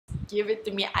give it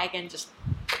to me, I can just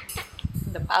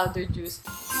the powder juice.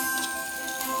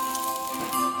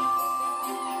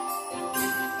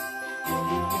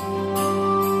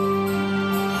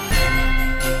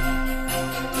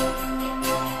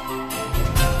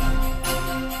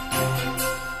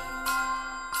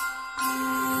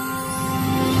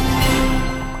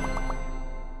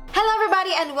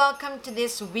 And welcome to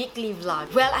this weekly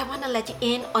vlog. Well, I want to let you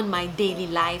in on my daily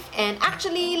life, and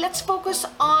actually let's focus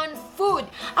on food.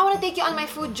 I want to take you on my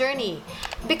food journey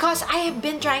because I have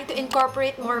been trying to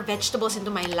incorporate more vegetables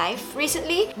into my life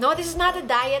recently. No, this is not a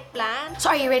diet plan. So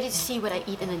are you ready to see what I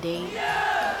eat in a day?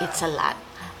 Yeah! It's a lot.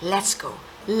 Let's go.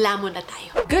 Lamon na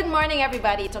tayo. Good morning,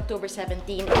 everybody. It's October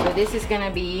 17. So this is gonna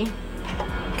be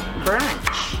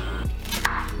brunch.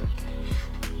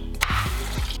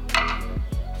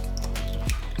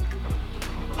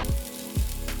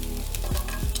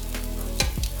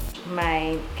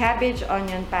 My cabbage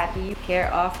onion patty,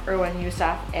 care of Erwan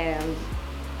Yusuf and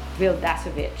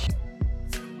Vildasovich.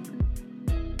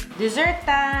 Dessert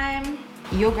time!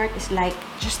 Yogurt is like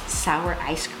just sour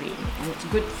ice cream, and it's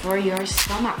good for your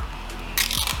stomach.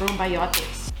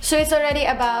 Probiotics. So it's already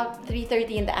about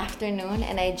 3:30 in the afternoon,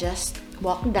 and I just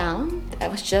walked down.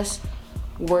 I was just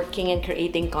working and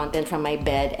creating content from my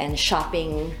bed and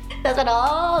shopping. That's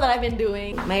all that I've been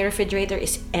doing. My refrigerator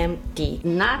is empty.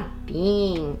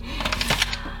 Nothing.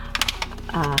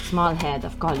 A small head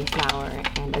of cauliflower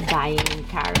and a dying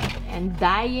carrot and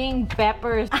dying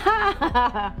peppers.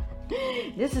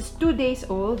 This is 2 days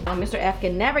old. Mr. F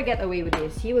can never get away with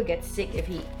this. He will get sick if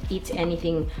he eats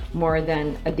anything more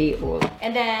than a day old.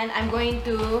 And then I'm going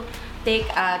to take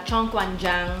a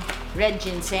Chongkwanjang red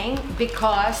ginseng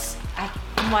because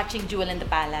I'm watching Jewel in the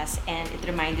Palace, and it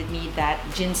reminded me that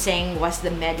ginseng was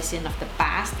the medicine of the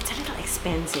past. It's a little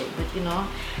expensive, but you know,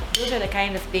 those are the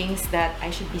kind of things that I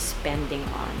should be spending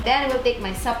on. Then we'll take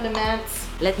my supplements.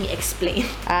 Let me explain.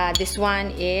 This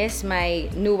one is my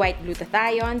new white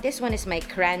glutathione. This one is my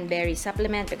cranberry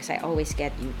supplement because I always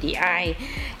get UTI.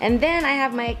 And then I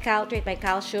have my Caltrate, my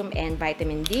calcium and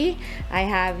vitamin D. I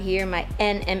have here my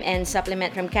NMN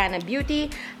supplement from Canna Beauty.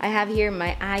 I have here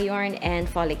my iron and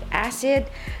folic acid.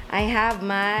 I have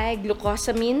my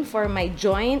glucosamine for my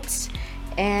joints.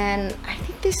 And I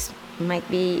think this might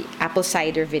be apple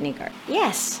cider vinegar.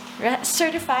 Yes,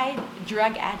 certified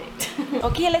drug addict.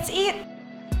 Okay, let's eat.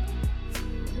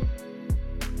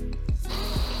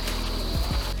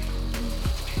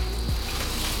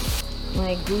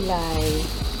 My gulay.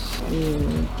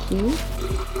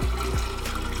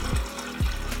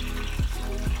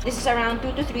 This is around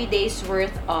 2 to 3 days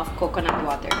worth of coconut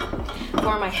water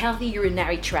for my healthy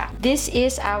urinary tract. This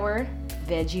is our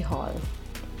veggie haul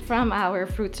from our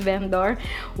fruits vendor,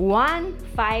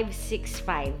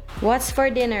 1565. What's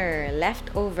for dinner?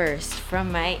 Leftovers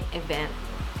from my event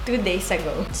 2 days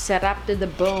ago. Sarap to the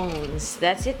bones.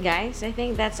 That's it, guys. I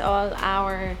think that's all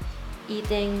our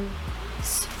eating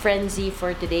frenzy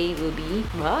for today will be.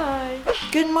 Bye!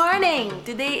 Good morning!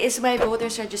 Today is my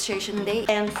voters registration day,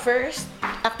 and first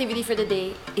activity for the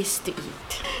day is to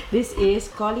eat. This is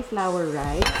cauliflower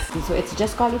rice. So it's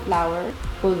just cauliflower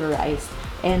pulverized,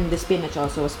 and the spinach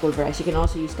also was pulverized. You can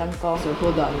also use kangkong. So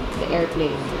hold on, the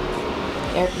airplane.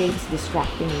 Airplane is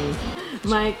distracting me.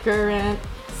 My current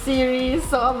series,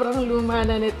 sobrang luma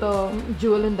na nito,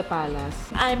 Jewel in the Palace.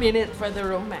 I'm in it for the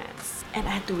romance. And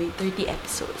I had to wait 30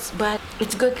 episodes. But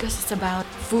it's good because it's about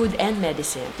food and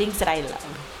medicine. Things that I love.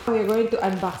 We're going to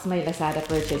unbox my Lazada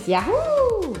purchase.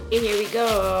 Yahoo! And here we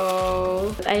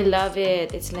go. I love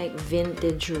it. It's like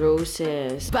vintage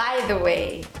roses. By the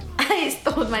way, I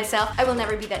told myself I will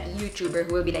never be that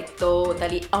YouTuber who will be like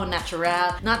totally au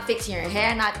natural, not fixing your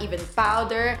hair, not even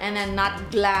powder, and then not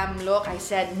glam look. I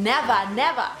said never,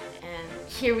 never. And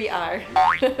here we are.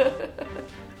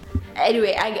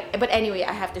 Anyway,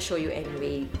 I have to show you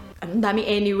anyway. Ang dami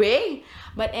anyway.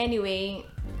 But anyway,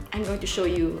 I'm going to show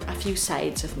you a few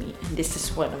sides of me, and this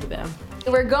is one of them.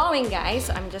 We're going,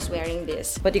 guys. I'm just wearing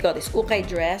this. What do you call this? Ukay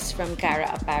dress from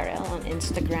Cara Apparel on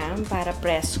Instagram. Para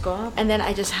presko. And then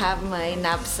I just have my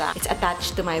knapsack. It's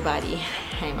attached to my body.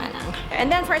 Hi, manang.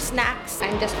 And then for snacks,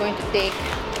 I'm just going to take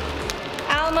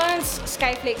almonds,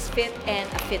 Skyflakes Fit, and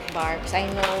a Fit bar because I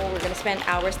know we're gonna spend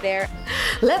hours there.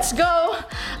 Let's go!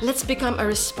 Let's become a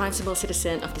responsible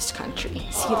citizen of this country.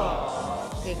 See you there.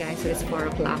 Okay guys, so it's 4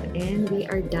 o'clock and we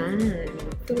are done.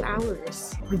 2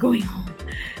 hours. We're going home.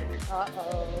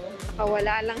 Uh-oh.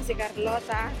 Nakawala lang si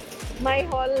Carlota. May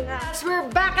haul na. So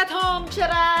we're back at home,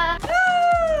 Chara!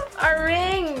 Ah! A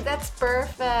ring! That's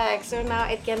perfect. So now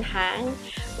it can hang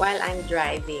while I'm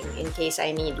driving in case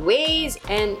I need ways.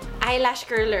 And eyelash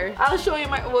curler. I'll show you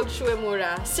my old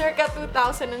Shuemura. Circa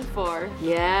 2004.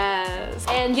 Yes.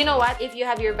 And you know what? If you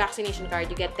have your vaccination card,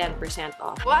 you get 10%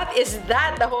 off. What is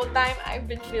that? The whole time I've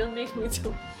been filming with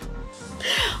you.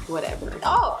 Whatever.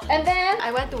 Oh, and then I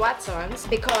went to Watson's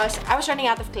because I was running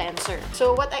out of cleanser.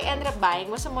 So what I ended up buying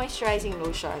was a moisturizing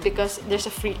lotion because there's a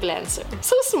free cleanser.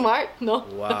 So smart, no?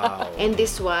 Wow. And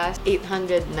this was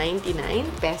 899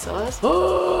 pesos.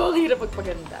 Oh, hirap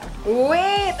magpaganda.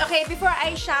 Wait, okay, before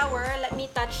I shower, let me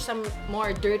touch some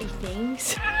more dirty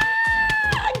things.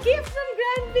 A gift from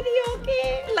Grand Video,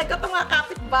 okay? Like ito mga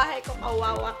kapitbahay ko,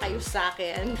 kawawa kayo sa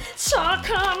akin. So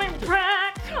coming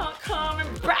back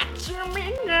to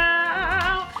me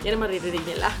now. Yan ang maririnig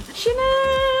nila.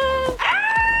 Shanam!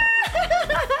 Ah!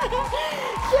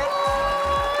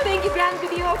 Shanam! Thank you, Grand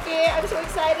Video, okay? I'm so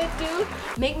excited to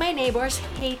make my neighbors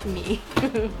hate me.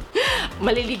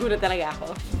 Maliligo na talaga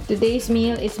ako. Today's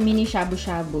meal is mini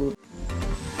shabu-shabu.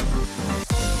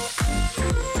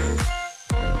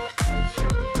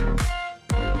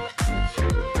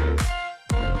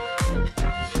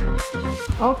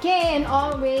 Okay, and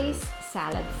always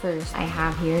salad first. I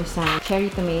have here some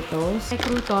cherry tomatoes. My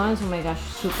croutons, oh my gosh,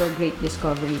 super great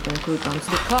discovery itong croutons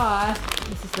because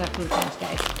this is the croutons,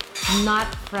 guys. Not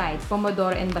fried.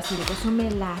 Pomodoro and basilico. So may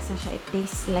lasa siya. It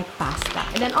tastes like pasta.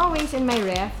 And then always in my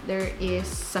ref, there is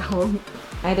sahog.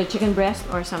 Either chicken breast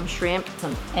or some shrimp,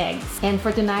 some eggs. And for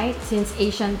tonight, since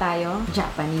Asian tayo,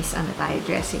 Japanese ano tayo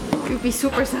dressing. Creepy,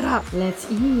 super sarap. Let's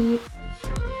eat.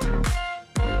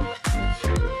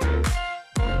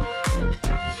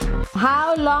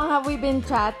 How long have we been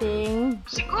chatting?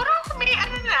 Siguro may 2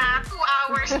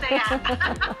 hours na yata.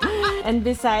 And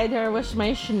beside her was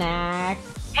my snack.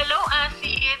 Hello,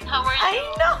 Asit. How are you? I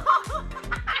know!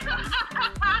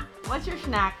 What's your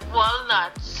snack?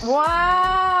 Walnuts.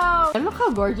 Wow! Look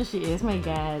how gorgeous she is. My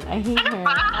God. I hate her.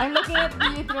 I'm looking at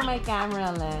you through my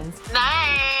camera lens.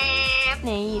 Night.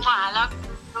 Night. Malak.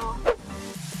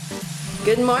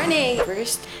 Good morning!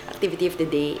 First activity of the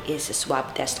day is a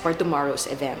swab test for tomorrow's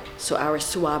event. So our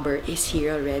swabber is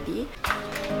here already.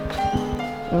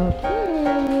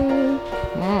 Okay.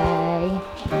 Hi.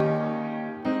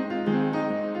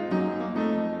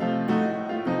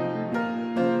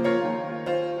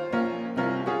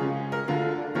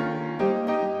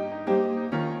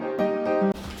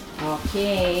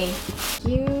 Okay.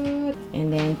 Cute.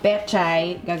 And then,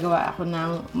 pechay, gagawa ako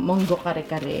ng monggo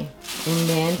kare-kare. And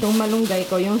then, itong malunggay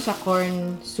ko, yung sa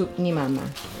corn soup ni Mama.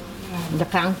 The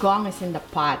kangkong is in the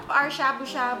pot. Our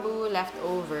shabu-shabu left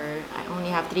over. I only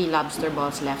have 3 lobster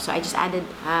balls left. So, I just added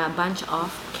a bunch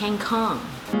of kangkong.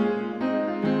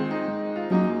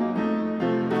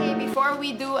 Okay, before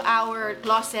we do our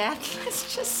closet,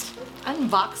 let's just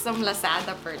unbox some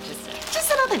Lazada purchases.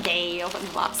 Just another day of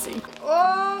unboxing.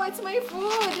 Oh, it's my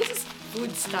food. This is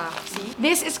food stuff. See?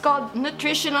 This is called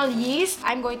nutritional yeast.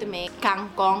 I'm going to make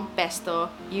kangkong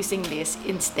pesto using this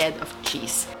instead of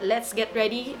cheese. Let's get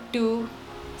ready to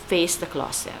face the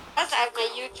closet. I have my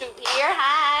YouTube here.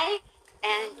 Hi!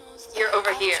 And you're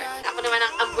over here. Ako naman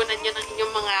ang ambunan nyo ng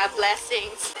inyong mga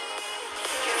blessings.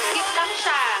 Cute lang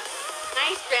siya.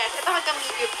 Nice dress. Ito hanggang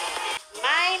medium.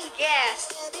 Mine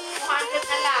guess. 200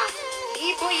 na lang.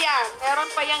 Ibo yan. Meron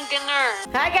pa yung dinner.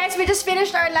 Hi guys, we just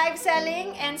finished our live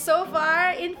selling and so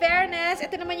far, in fairness,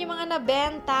 ito naman yung mga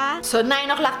nabenta. So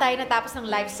 9 o'clock tayo natapos ng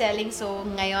live selling. So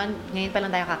ngayon pa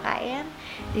lang tayo kakain.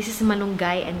 This is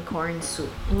malunggay and corn soup.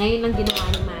 Ngayon lang ginawa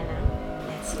ni Manang.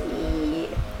 Let's eat.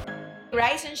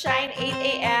 Rise and shine,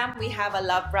 8 a.m. We have a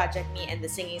love project, me and the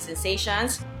singing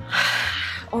sensations.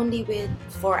 Only with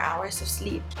 4 hours of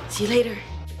sleep. See you later.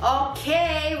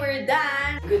 Okay, we're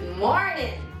done. Good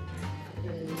morning.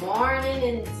 Good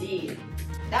morning indeed.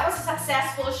 That was a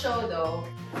successful show though.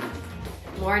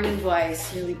 Morning voice,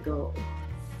 here we go.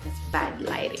 That's bad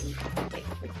lighting.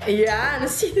 Yeah,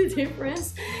 see the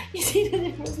difference? You see the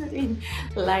difference between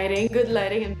lighting, good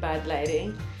lighting and bad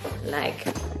lighting? Like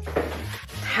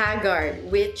haggard,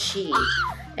 witchy.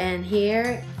 And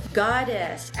here,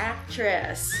 goddess,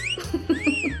 actress.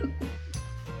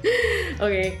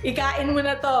 Okay, ikain mo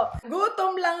na to.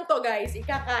 Gutom lang to, guys.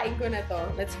 Ikakain ko na to.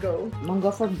 Let's go. Mango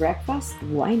for breakfast?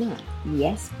 Why not?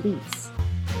 Yes, please.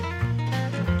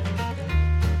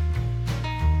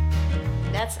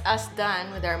 That's us done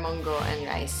with our mango and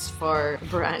rice for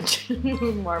brunch.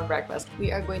 More breakfast. We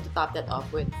are going to top that off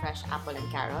with fresh apple and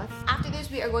carrot. After this,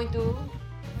 we will...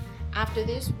 After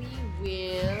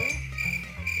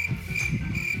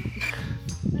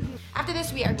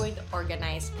this, we are going to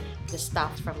organize the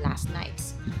stuff from last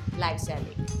night's live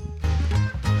selling.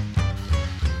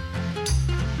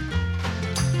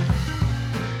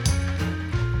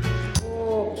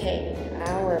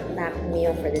 snap meal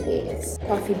for the day is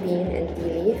coffee bean and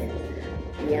tea leaf.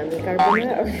 Yummy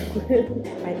carbonara.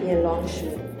 Might be a long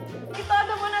shoot.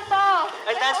 Itodo mo na to.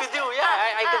 I dance with you.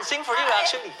 Yeah, I can sing for you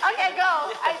actually. Okay,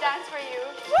 go. I dance for you.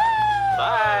 Woo!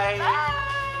 Bye.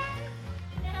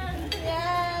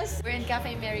 Yes! We're in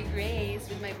Cafe Mary Grace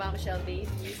with my bombshell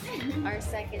babies. Our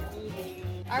second meeting.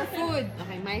 Our food,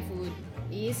 okay, my food,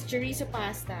 is chorizo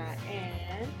pasta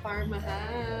and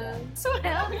parmesan. So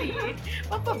healthy!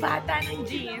 Papabata ng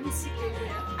jeans.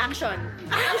 Action!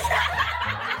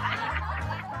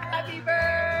 Happy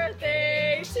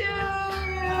birthday to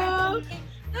you!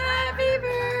 Happy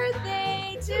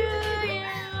birthday to you!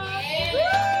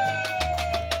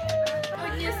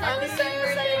 Happy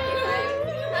birthday!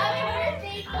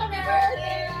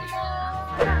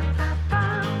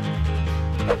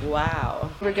 Wow!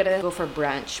 We're gonna go for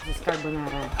brunch with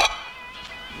carbonara.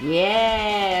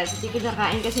 Yes! Hindi ko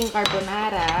nakain kasi yung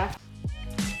carbonara.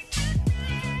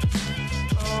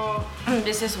 So,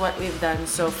 this is what we've done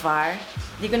so far.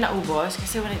 Hindi ko naubos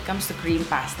kasi when it comes to cream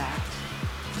pasta,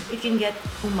 it can get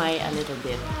umay a little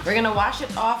bit. We're gonna wash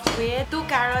it off with 2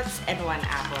 carrots and 1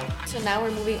 apple. So now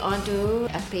we're moving on to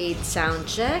a paid sound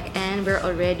check and we're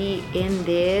already in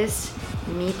this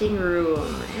meeting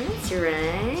room. That's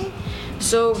right.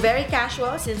 So very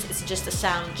casual since it's just a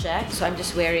sound check. So I'm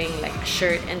just wearing like a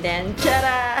shirt and then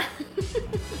ta-da!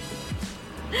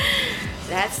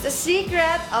 That's the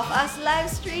secret of us live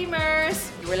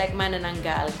streamers. We're like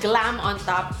manananggal. Glam on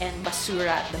top and basura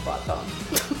at the bottom.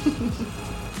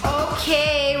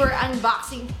 Okay, we're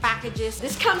unboxing packages.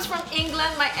 This comes from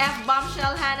England. My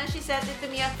bombshell Hannah, she sent it to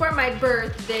me for my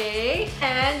birthday.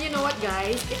 And you know what,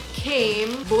 guys? It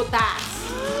came butas.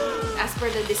 As per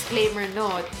the disclaimer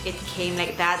note, it came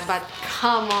like that. But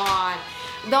come on,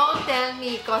 don't tell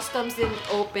me customs didn't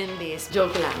open this.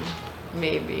 Joke lang,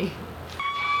 maybe.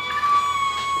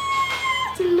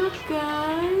 Look,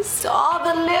 guys, all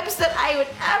the lips that I would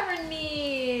ever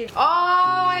need.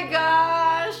 Oh my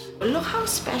gosh. Look how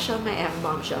special my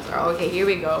F-bombshells are. Okay, here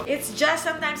we go. It's just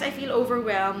sometimes I feel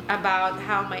overwhelmed about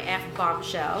how my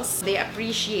F-bombshells, they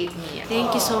appreciate me.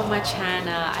 Thank you so much,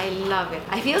 Hannah. I love it.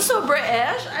 I feel so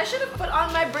British. I should have put on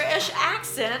my British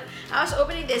accent. I was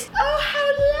opening this. Oh, how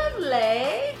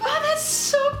lovely. Oh, that's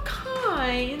so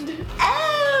kind.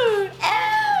 Oh,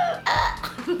 ah!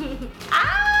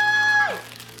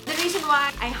 The reason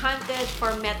why I hunted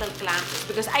for metal clamps is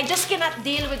because I just cannot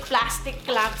deal with plastic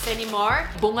clamps anymore.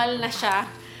 Bungal na siya.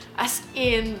 As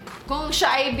in, kung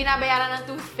siya ay binabayaran ng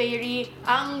Tooth Fairy,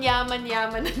 ang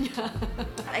yaman-yaman na niya.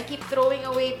 I keep throwing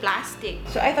away plastic.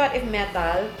 So I thought if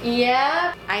metal,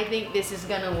 yeah, I think this is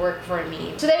gonna work for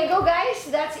me. So there you go, guys.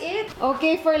 That's it.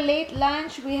 Okay, for late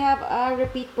lunch, we have a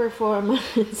repeat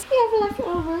performance. We have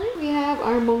leftover. We have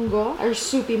our munggo, our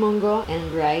soupy munggo, and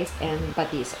rice and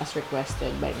patis as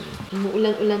requested by me.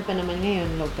 Umuulan-ulan pa naman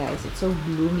ngayon, look guys. It's so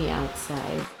gloomy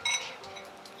outside.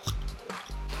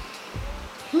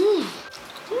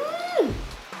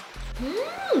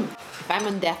 If I'm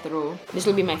on death row, this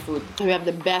will be my food. We have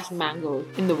the best mango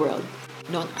in the world.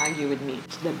 Don't argue with me.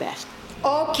 It's the best.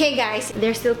 Okay, guys.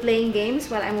 They're still playing games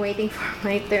while I'm waiting for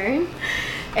my turn.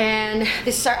 And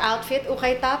this is our outfit.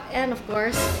 Ukay top and, of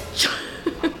course,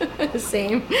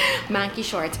 same monkey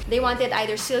shorts. They wanted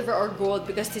either silver or gold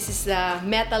because this is the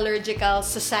Metallurgical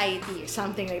Society or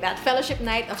something like that. Fellowship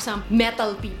night of some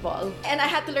metal people. And I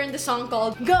had to learn the song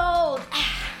called Gold.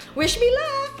 Wish me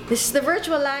luck. This is the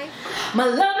virtual life. My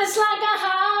love is like a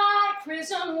high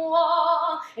prison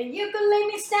wall, and you could leave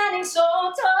me standing so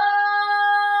tall.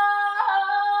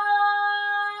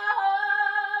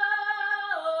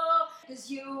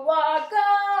 'Cause you are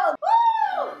gold.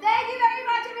 Woo! Thank you very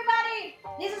much, everybody.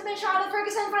 This has been Charlotte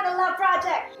Ferguson for the Love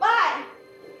Project. Bye.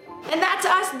 And that's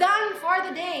us done for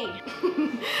the day.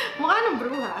 Mukha ng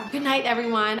bruha. Good night,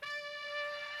 everyone.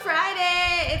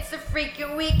 Friday! It's the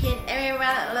freaking weekend.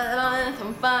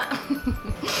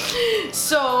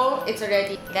 So, it's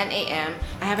already 10 a.m.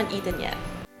 I haven't eaten yet.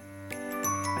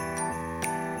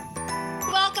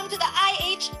 Welcome to the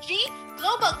IHG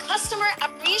Global Customer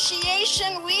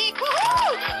Appreciation Week.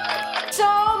 Woohoo! So,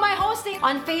 my hosting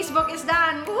on Facebook is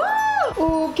done.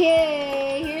 Woo!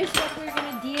 Okay, here's what we're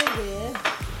gonna deal with.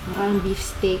 Beef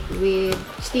steak with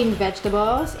steamed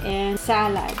vegetables and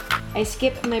salad. I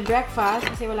skipped my breakfast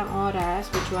kasi walang oras,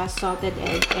 which was salted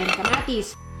egg and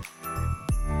kamatis.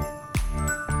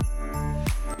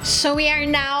 So we are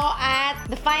now at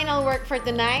the final work for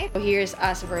tonight. So here's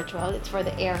us virtual. It's for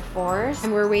the Air Force.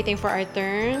 And we're waiting for our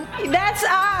turn. That's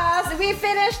us! We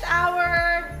finished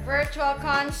our virtual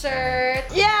concert.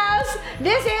 Yes!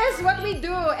 This is what we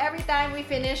do every time we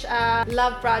finish a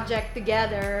love project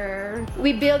together.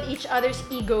 We build each other's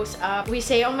egos up. We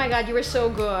say, oh my God, you were so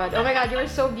good. Oh my God, you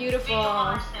were so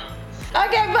beautiful.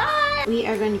 Okay, bye! We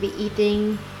are going to be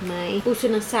eating my puso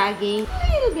ng saging. A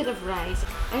little bit of rice.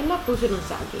 I love puso ng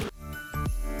saging.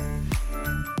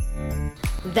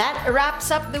 That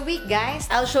wraps up the week, guys.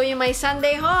 I'll show you my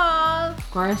Sunday haul. Of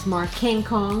course, more King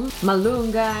Kong,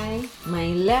 malunggay,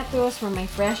 my lettuce for my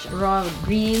fresh raw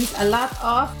greens, a lot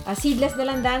of seedless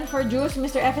dalandan for juice.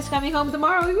 Mr. F is coming home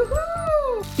tomorrow.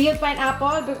 Woohoo! Peeled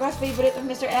pineapple because favorite of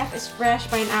Mr. F is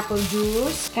fresh pineapple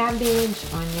juice. Cabbage,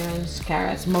 onions,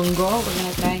 carrots, munggo. We're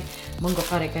gonna try munggo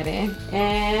kare-kare.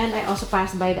 And I also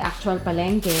passed by the actual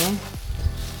palengke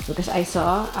because I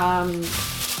saw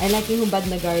I like yung hubad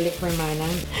na garlic for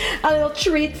manang. A little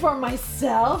treat for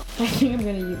myself. I think I'm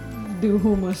gonna do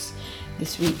hummus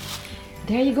this week.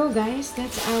 There you go, guys.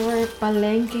 That's our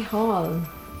palengke haul.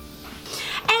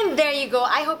 And there you go.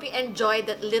 I hope you enjoyed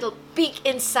that little peek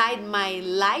inside my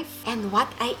life and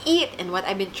what I eat and what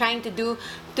I've been trying to do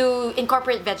to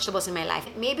incorporate vegetables in my life.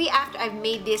 Maybe after I've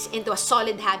made this into a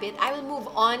solid habit, I will move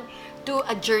on to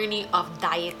a journey of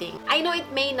dieting. I know it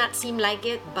may not seem like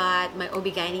it, but my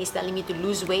OB-GYN is telling me to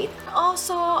lose weight.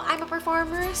 Also, I'm a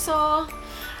performer, so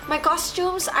my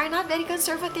costumes are not very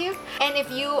conservative. And if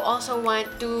you also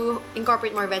want to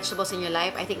incorporate more vegetables in your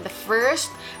life, I think the first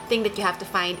thing that you have to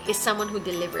find is someone who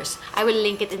delivers. I will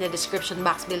link it in the description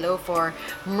box below for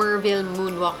Merville,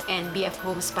 Moonwalk, and BF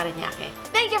Homes Paranaque.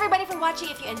 Thank you everybody for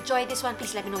watching. If you enjoyed this one,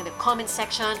 please let me know in the comment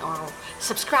section or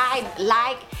subscribe,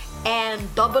 like, and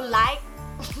double like.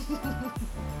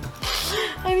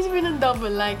 I was going to double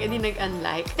like and then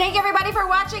nag-unlike. Thank you everybody for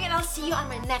watching and I'll see you on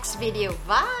my next video.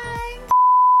 Bye!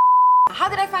 How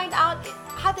did I find out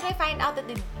that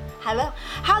the... Hello?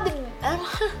 How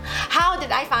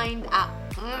did I find out...